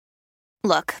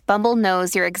Look, Bumble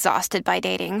knows you're exhausted by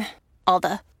dating. All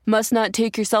the must not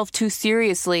take yourself too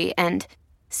seriously and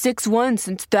 6'1"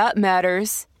 since that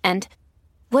matters. And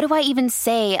what do I even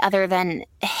say other than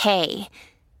hey?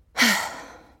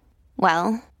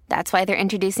 Well, that's why they're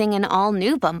introducing an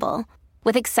all-new Bumble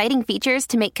with exciting features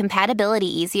to make compatibility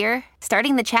easier,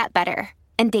 starting the chat better,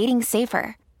 and dating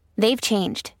safer. They've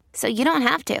changed, so you don't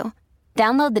have to.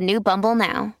 Download the new Bumble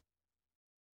now.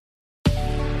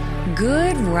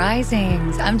 Good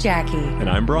risings. I'm Jackie. And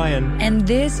I'm Brian. And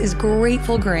this is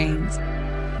Grateful Grains.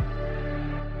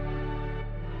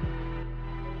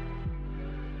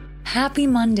 Happy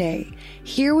Monday.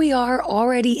 Here we are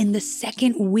already in the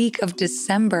second week of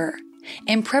December.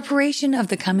 In preparation of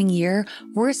the coming year,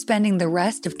 we're spending the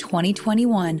rest of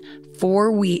 2021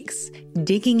 4 weeks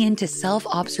digging into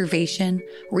self-observation,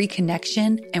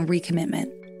 reconnection, and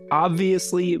recommitment.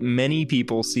 Obviously, many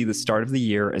people see the start of the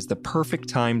year as the perfect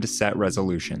time to set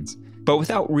resolutions. But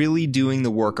without really doing the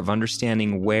work of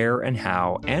understanding where and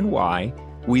how and why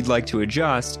we'd like to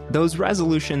adjust, those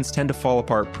resolutions tend to fall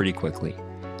apart pretty quickly.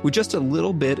 With just a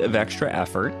little bit of extra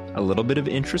effort, a little bit of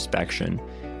introspection,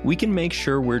 we can make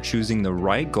sure we're choosing the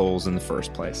right goals in the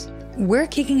first place. We're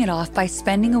kicking it off by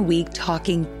spending a week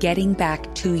talking Getting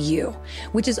Back to You,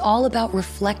 which is all about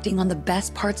reflecting on the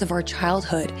best parts of our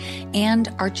childhood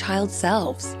and our child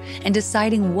selves, and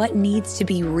deciding what needs to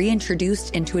be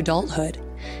reintroduced into adulthood.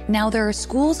 Now, there are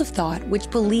schools of thought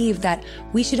which believe that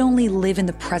we should only live in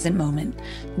the present moment.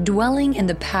 Dwelling in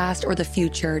the past or the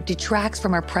future detracts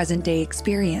from our present day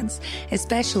experience,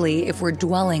 especially if we're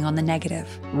dwelling on the negative.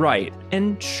 Right,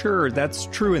 and sure, that's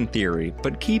true in theory,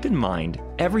 but keep in mind,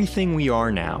 everything we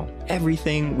are now,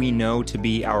 everything we know to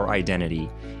be our identity,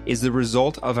 is the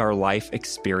result of our life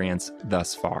experience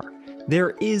thus far.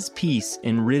 There is peace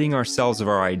in ridding ourselves of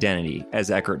our identity, as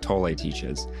Eckhart Tolle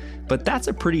teaches, but that's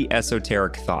a pretty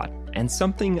esoteric thought, and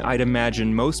something I'd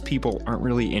imagine most people aren't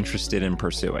really interested in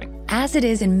pursuing. As it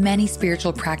is in many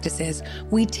spiritual practices,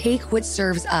 we take what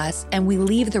serves us and we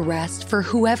leave the rest for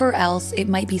whoever else it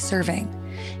might be serving.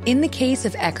 In the case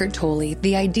of Eckhart Tolle,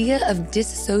 the idea of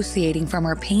disassociating from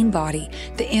our pain body,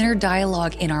 the inner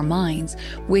dialogue in our minds,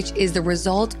 which is the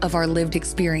result of our lived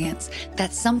experience,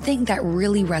 that's something that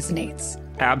really resonates.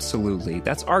 Absolutely.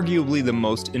 That's arguably the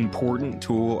most important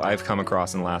tool I've come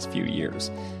across in the last few years.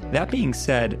 That being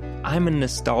said, I'm a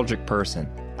nostalgic person.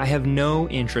 I have no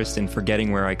interest in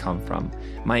forgetting where I come from,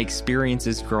 my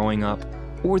experiences growing up,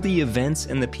 or the events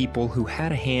and the people who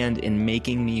had a hand in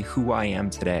making me who I am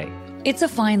today. It's a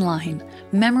fine line.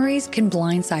 Memories can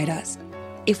blindside us.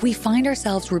 If we find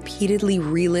ourselves repeatedly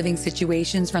reliving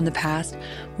situations from the past,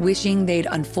 wishing they'd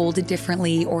unfolded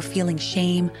differently or feeling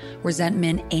shame,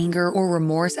 resentment, anger, or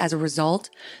remorse as a result,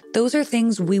 those are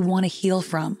things we want to heal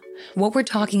from. What we're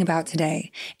talking about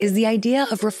today is the idea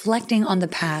of reflecting on the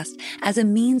past as a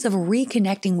means of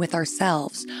reconnecting with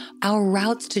ourselves, our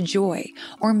routes to joy,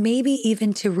 or maybe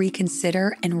even to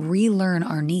reconsider and relearn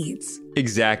our needs.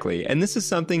 Exactly. And this is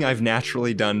something I've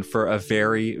naturally done for a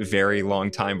very, very long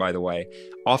time, by the way.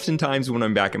 Oftentimes when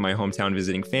I'm back in my hometown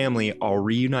visiting family, I'll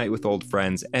reunite with old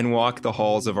friends and walk the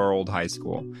halls of our old high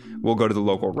school. We'll go to the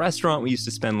local restaurant we used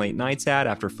to spend late nights at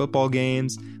after football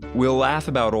games. We'll laugh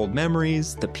about old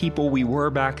memories, the people we were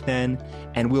back then,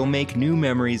 and we'll make new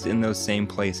memories in those same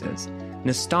places.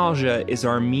 Nostalgia is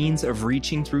our means of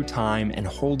reaching through time and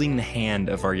holding the hand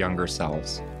of our younger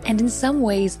selves. And in some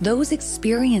ways, those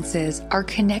experiences are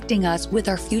connecting us with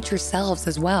our future selves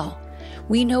as well.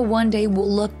 We know one day we'll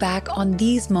look back on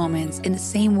these moments in the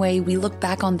same way we look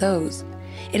back on those.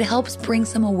 It helps bring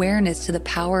some awareness to the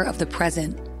power of the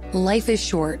present. Life is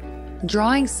short.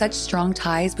 Drawing such strong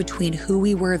ties between who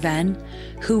we were then,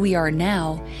 who we are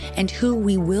now, and who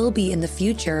we will be in the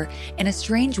future, in a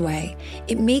strange way,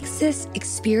 it makes this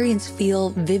experience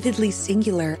feel vividly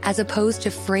singular as opposed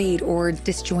to frayed or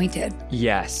disjointed.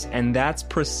 Yes, and that's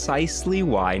precisely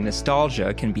why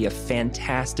nostalgia can be a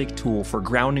fantastic tool for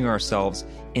grounding ourselves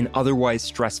in otherwise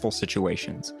stressful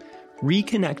situations.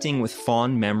 Reconnecting with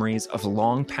fond memories of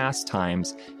long past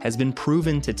times has been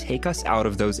proven to take us out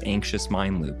of those anxious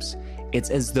mind loops. It's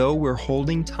as though we're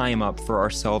holding time up for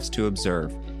ourselves to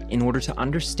observe in order to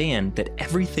understand that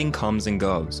everything comes and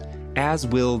goes, as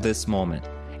will this moment,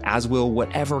 as will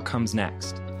whatever comes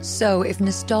next. So if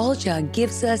nostalgia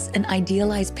gives us an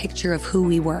idealized picture of who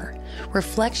we were,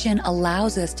 reflection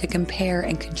allows us to compare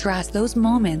and contrast those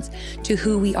moments to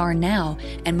who we are now,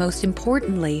 and most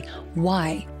importantly,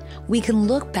 why. We can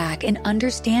look back and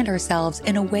understand ourselves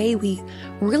in a way we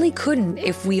really couldn't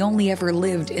if we only ever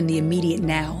lived in the immediate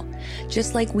now.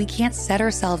 Just like we can't set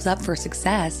ourselves up for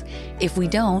success if we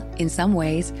don't, in some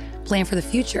ways, plan for the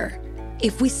future.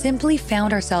 If we simply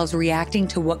found ourselves reacting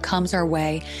to what comes our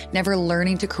way, never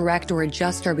learning to correct or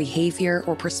adjust our behavior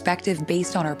or perspective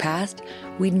based on our past,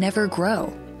 we'd never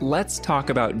grow. Let's talk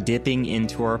about dipping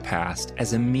into our past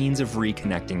as a means of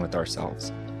reconnecting with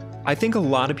ourselves. I think a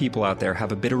lot of people out there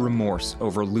have a bit of remorse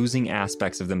over losing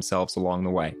aspects of themselves along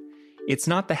the way. It's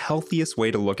not the healthiest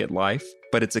way to look at life,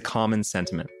 but it's a common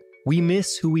sentiment. We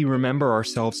miss who we remember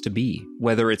ourselves to be,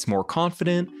 whether it's more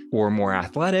confident or more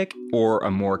athletic or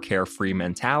a more carefree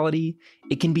mentality.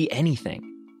 It can be anything.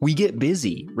 We get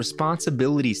busy,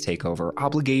 responsibilities take over,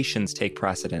 obligations take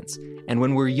precedence. And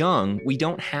when we're young, we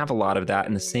don't have a lot of that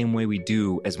in the same way we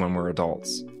do as when we're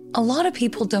adults. A lot of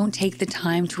people don't take the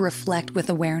time to reflect with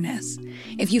awareness.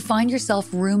 If you find yourself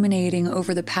ruminating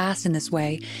over the past in this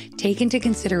way, take into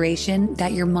consideration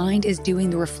that your mind is doing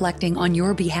the reflecting on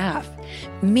your behalf.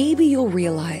 Maybe you'll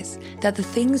realize that the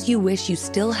things you wish you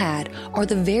still had are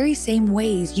the very same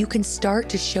ways you can start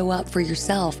to show up for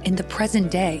yourself in the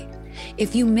present day.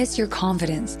 If you miss your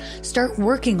confidence, start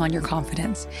working on your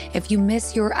confidence. If you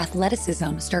miss your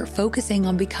athleticism, start focusing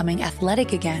on becoming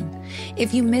athletic again.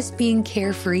 If you miss being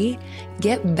carefree,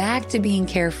 get back to being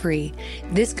carefree.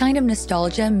 This kind of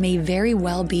nostalgia may very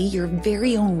well be your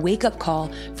very own wake-up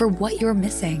call for what you're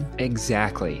missing.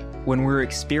 Exactly. When we're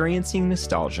experiencing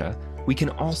nostalgia, we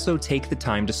can also take the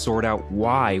time to sort out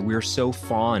why we're so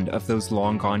fond of those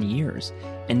long-gone years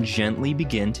and gently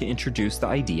begin to introduce the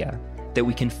idea that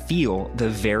we can feel the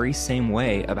very same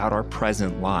way about our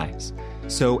present lives.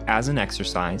 So as an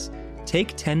exercise,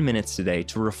 take 10 minutes today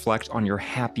to reflect on your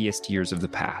happiest years of the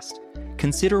past.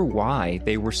 Consider why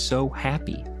they were so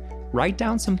happy. Write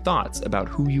down some thoughts about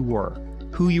who you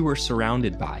were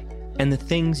surrounded by, and the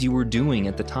things you were doing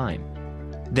at the time.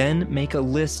 Then make a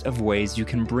list of ways you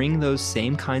can bring those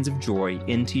same kinds of joy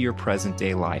into your present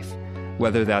day life,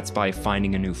 whether that's by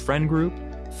finding a new friend group,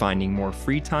 finding more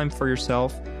free time for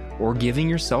yourself, or giving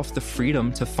yourself the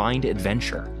freedom to find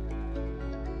adventure.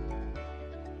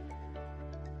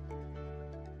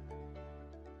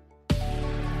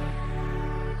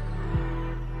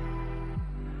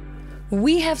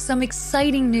 We have some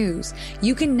exciting news.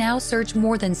 You can now search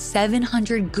more than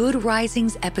 700 Good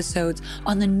Risings episodes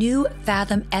on the new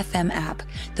Fathom FM app,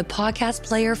 the podcast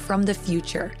player from the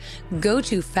future. Go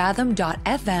to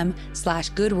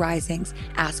fathom.fm/Good Risings,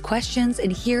 ask questions,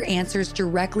 and hear answers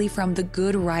directly from the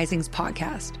Good Risings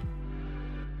podcast.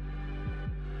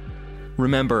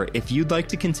 Remember, if you'd like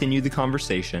to continue the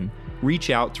conversation,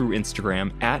 reach out through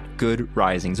Instagram at Good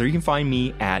Risings, or you can find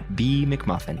me at B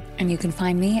McMuffin. And you can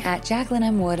find me at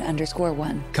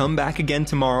JacquelineMWood_1. Come back again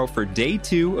tomorrow for day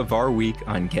 2 of our week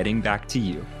on Getting Back to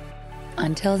You.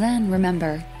 Until then,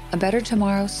 remember, a better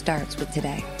tomorrow starts with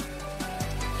today.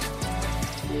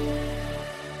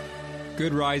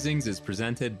 Good Risings is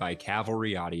presented by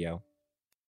Cavalry Audio.